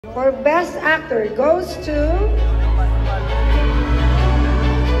For Best Actor goes to...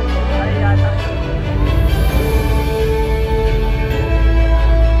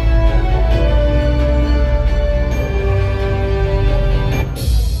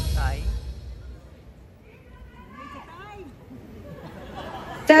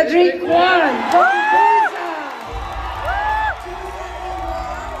 CEDRICK won!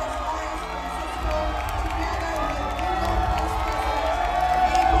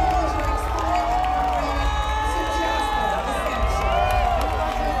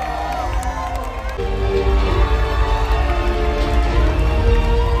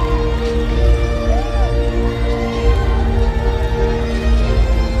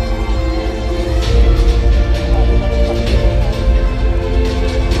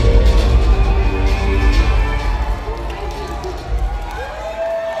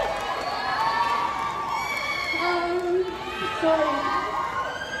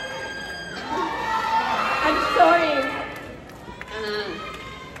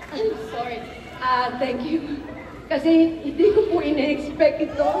 Thank you. Kasi hindi ko po ina-expect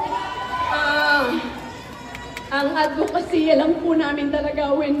ito. Ang advocacy lang po namin talaga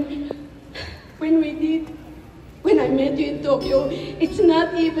when I met you in Tokyo, it's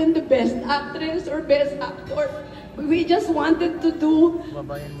not even the best actress or best actor. We just wanted to do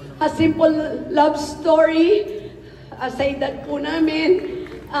a simple love story. Say that po namin.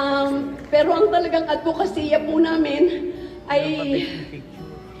 Pero ang talagang advocacy po namin ay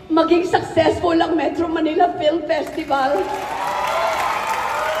maging successful ang Metro Manila Film Festival.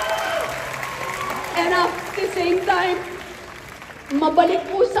 And at the same time, mabalik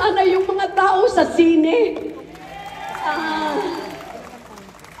po sana yung mga tao sa sine.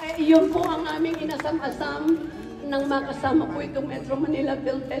 Yun po ang aming inasam-asam nang makasama po itong Metro Manila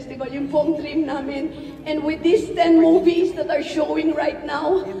Film Festival. Yun po ang dream namin. And with these 10 movies that are showing right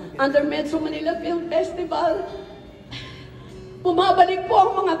now under Metro Manila Film Festival, bumabalik po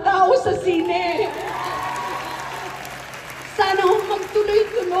ang mga tao sa sine. Sana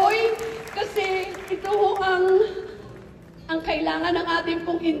magtuloy-tuloy kasi ito ang kailangan ng ating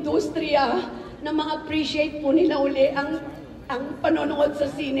pong industriya na ma-appreciate po nila uli ang panonood sa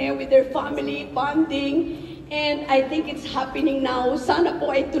sine with their family, bonding, and I think it's happening now. Sana po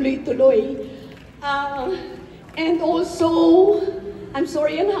ay tuloy-tuloy. And also, I'm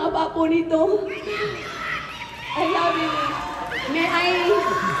sorry, ang haba po nito. I love you.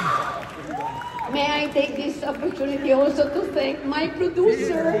 May I take this opportunity also to thank my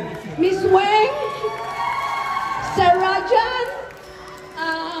producer, Miss Weng, Sir Rajan.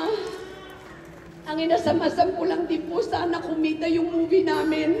 Ang inasam-asam ko lang din po sana kumita yung movie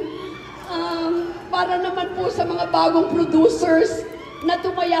namin. Para naman po sa mga bagong producers na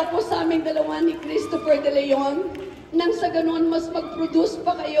tumaya po sa aming dalawa ni Christopher De Leon. Nang sa ganun, mas mag-produce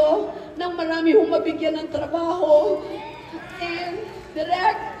pa kayo nang marami hong mabigyan ng trabaho. And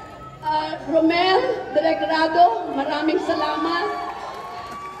Direk Romel, Direk Rado, maraming salamat.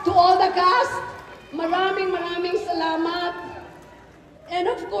 To all the cast, maraming salamat. And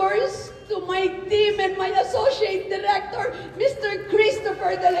of course, to my team and my associate director, Mr.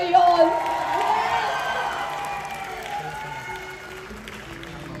 Christopher De Leon.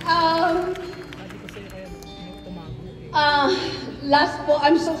 Last po,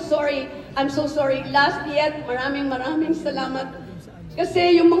 I'm so sorry. Last yet, maraming salamat.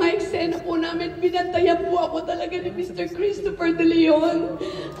 Kasi yung mga eksena po namin, binantayan po ako talaga ni Mr. Christopher De Leon.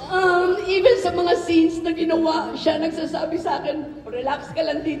 Even sa mga scenes na ginawa, siya nagsasabi sa akin, relax ka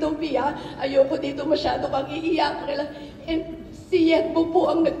lang dito, Pia. Ayoko dito masyado kang iiyak. And si Yetbo po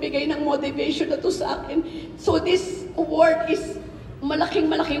ang nagbigay ng motivation na to sa akin. So this award is malaking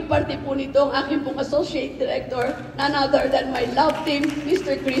parte po nito ang aking pong associate director, none other than my love team,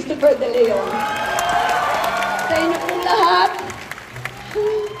 Mr. Christopher De Leon. Sa inyo pong lahat,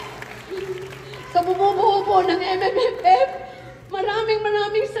 sa bumubuo po ng MMFF,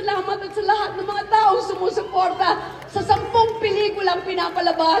 maraming salamat at sa lahat ng mga tao sumusuporta sa 10 pelikulang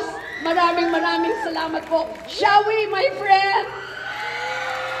pinapalabas. Maraming salamat po. Shall we, my friend?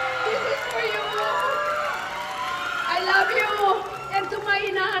 This is for you. I love you. And to my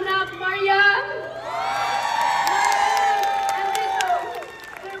inaanak, Marian. Andito,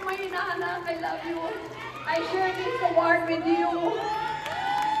 sir, my inaanak, I love you. I share this award with you.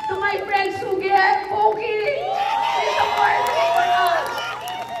 To my friends who get Poki, this award is for us.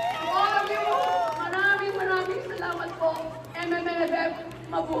 To all of you, maraming salamat po. MMFF,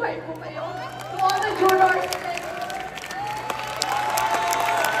 mabuhay po kayo. To all the jurors,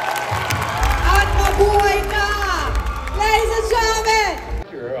 at mabuhay ka! Ladies and gentlemen!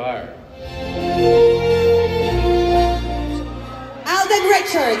 Sure are. Alden Rich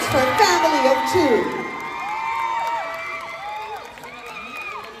Richards for Family of Two.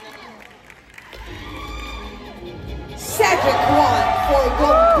 Cedrick Juan for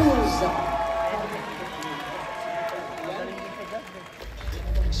Gombuza.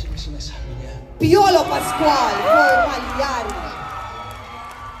 Piolo Pascual for Malyari.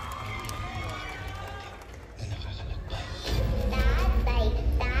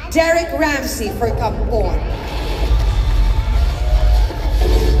 Derek Ramsey for Campon.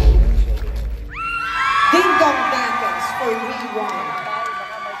 Ding Dong Dantes for Rewind.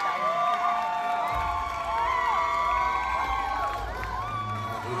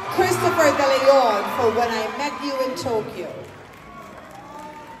 Christopher De Leon for When I Met You in Tokyo.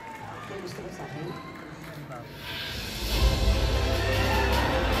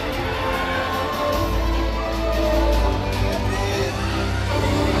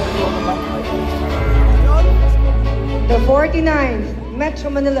 The 49th Metro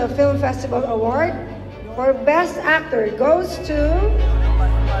Manila Film Festival Award for Best Actor goes to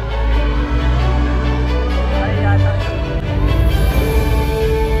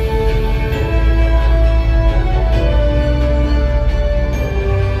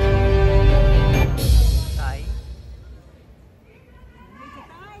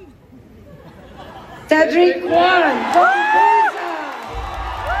CEDRICK Gombuza.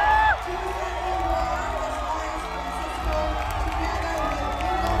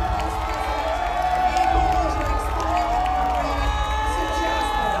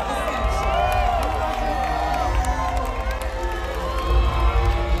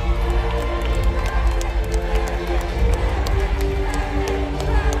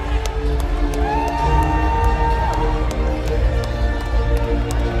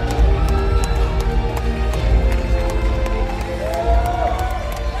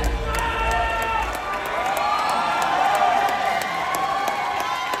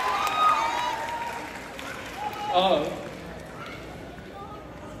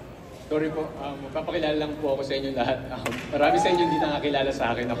 Sorry po, magpapakilala lang po ako sa inyo lahat. Marami sa inyo hindi nakakilala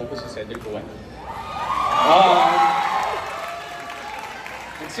sa akin. Ako po si Cedrick Juan.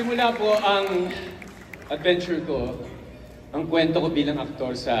 Nagsimula po ang adventure ko, ang kwento ko bilang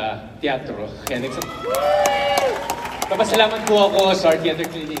aktor sa teatro. Kaya papasalamat po ako sa Art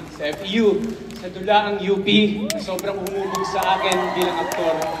Theater Clinic, sa FEU, sa Dulaang UP, na sobrang umubog sa akin bilang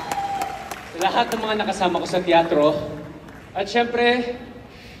aktor. Sa lahat ng mga nakasama ko sa teatro. At syempre,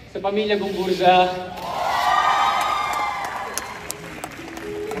 sa pamilya Gombuza.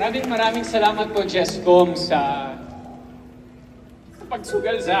 Maraming salamat po, Jesscom, sa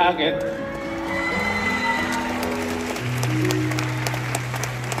pagsugal sa akin.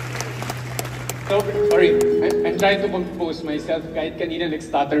 So, sorry, I'm trying to compose myself kahit kanina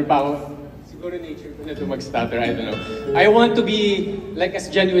nag-stutter pa ako. Siguro nature ko na ito mag-stutter, I don't know. I want to be like as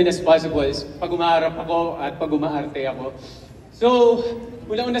genuine as possible pag umaharap ako at pag umaarte ako. So,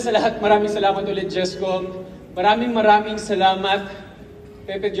 una-una sa lahat, maraming salamat ulit, Jesscom. Maraming salamat,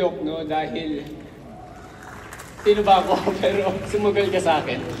 Pepe Joke, no? Dahil, sino ba ako? Pero sumugal ka sa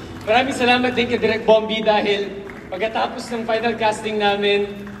akin. Maraming salamat din kay Direk Bombi dahil pagkatapos ng final casting namin,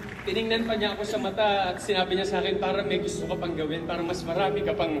 tiningnan pa niya ako sa mata at sinabi niya sa akin, parang may gusto ka pang gawin, parang mas marami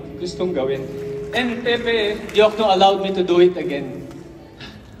ka pang gustong gawin. And Pepe Joke allowed me to do it again.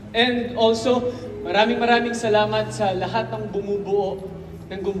 And also, maraming salamat sa lahat ng bumubuo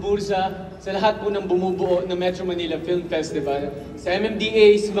ng Gombuza, sa lahat po ng bumubuo ng Metro Manila Film Festival, sa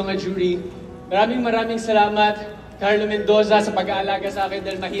MMDA, sa mga jury. Maraming salamat, Carlo Mendoza, sa pag-aalaga sa akin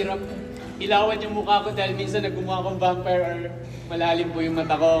dahil mahirap ilawan yung mukha ko dahil minsan naggumawa akong vampire or malalim po yung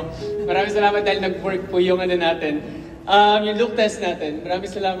mata ko. Maraming salamat dahil nag-work po yung ano natin. Yung look test natin.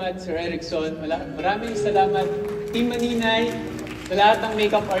 Maraming salamat, Sir Erickson. Maraming salamat, Team Maninay, sa lahat ng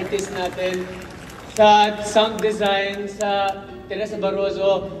makeup artist natin, sa sound design, sa Teresa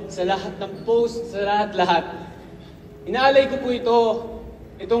Barroso, sa lahat ng post, sa lahat. Inaalay ko po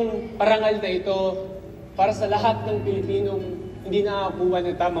itong parangal na ito, para sa lahat ng Pilipinong hindi nakakuha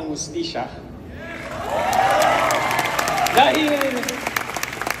ng tamang hustisya. Dahil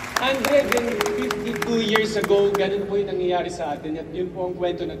 152 years ago, ganun po yung nangyayari sa atin. At yun po ang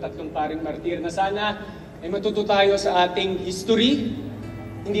kwento ng tatlong paring martir na sana ay matuto tayo sa ating history,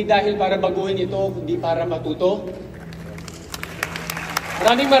 hindi dahil para baguhin ito, kundi para matuto.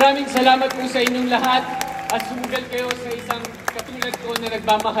 Maraming salamat po sa inyong lahat at sumugal kayo sa isang katulad ko na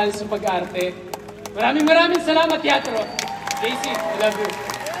nagmamahal sa pag-arte. Maraming salamat, teatro. JC, I love you.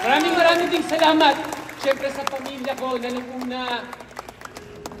 Maraming ding salamat, syempre sa pamilya ko na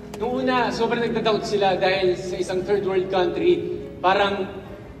nung una, sobrang nagda-doubt sila dahil sa isang third world country, parang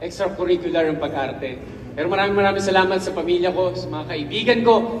extracurricular ang pag-arte. Pero maraming salamat sa pamilya ko, sa mga kaibigan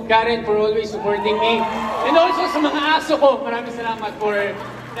ko, Karen, for always supporting me. And also sa mga aso ko, maraming salamat for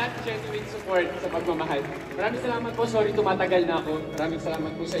that genuine support sa pagmamahal. Maraming salamat po, sorry tumatagal na ako. Maraming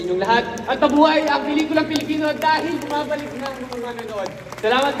salamat po sa inyong lahat. At mabuhay ang pelikulang Pilipino dahil bumabalik na ang mga manonood.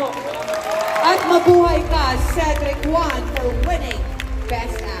 Salamat po! At mabuhay ka, Cedric Juan, for winning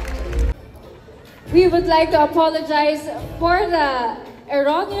Best Actor. We would like to apologize for the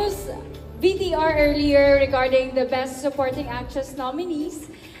erroneous VTR earlier regarding the Best Supporting Actress nominees.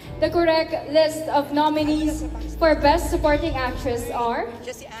 The correct list of nominees for Best Supporting Actress are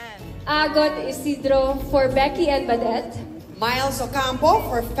Agot Isidro for Becky and Badette, Miles Ocampo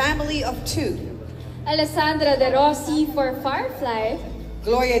for Family of Two, Alessandra De Rossi for Firefly,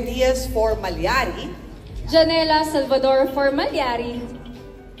 Gloria Diaz for Malyari, Janela Salvador for Malyari,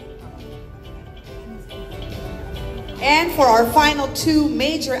 and for our final two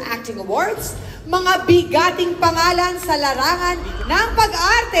major acting awards, mga bigating pangalan sa larangan ng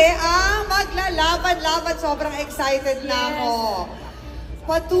pag-arte ang maglalaban-laban. Sobrang excited na ako.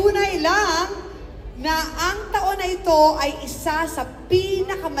 Patunay lang na ang taon na ito ay isa sa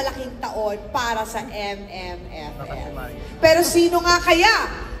pinakamalaking taon para sa MMFF. Pero sino nga kaya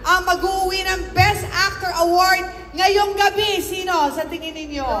ang mag-uwi ng Best Actor Award ngayong gabi? Sino sa tingin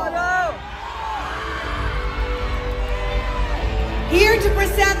ninyo? Here to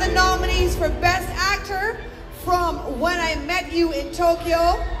present the nominees for Best Actor from When I Met You in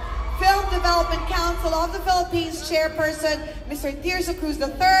Tokyo, Film Development Council of the Philippines Chairperson, Mr. Tirso Cruz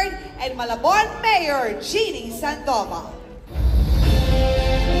III, and Malabon Mayor, Jeannie Sandoval.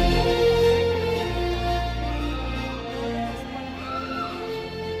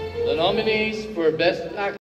 The nominees for Best Actor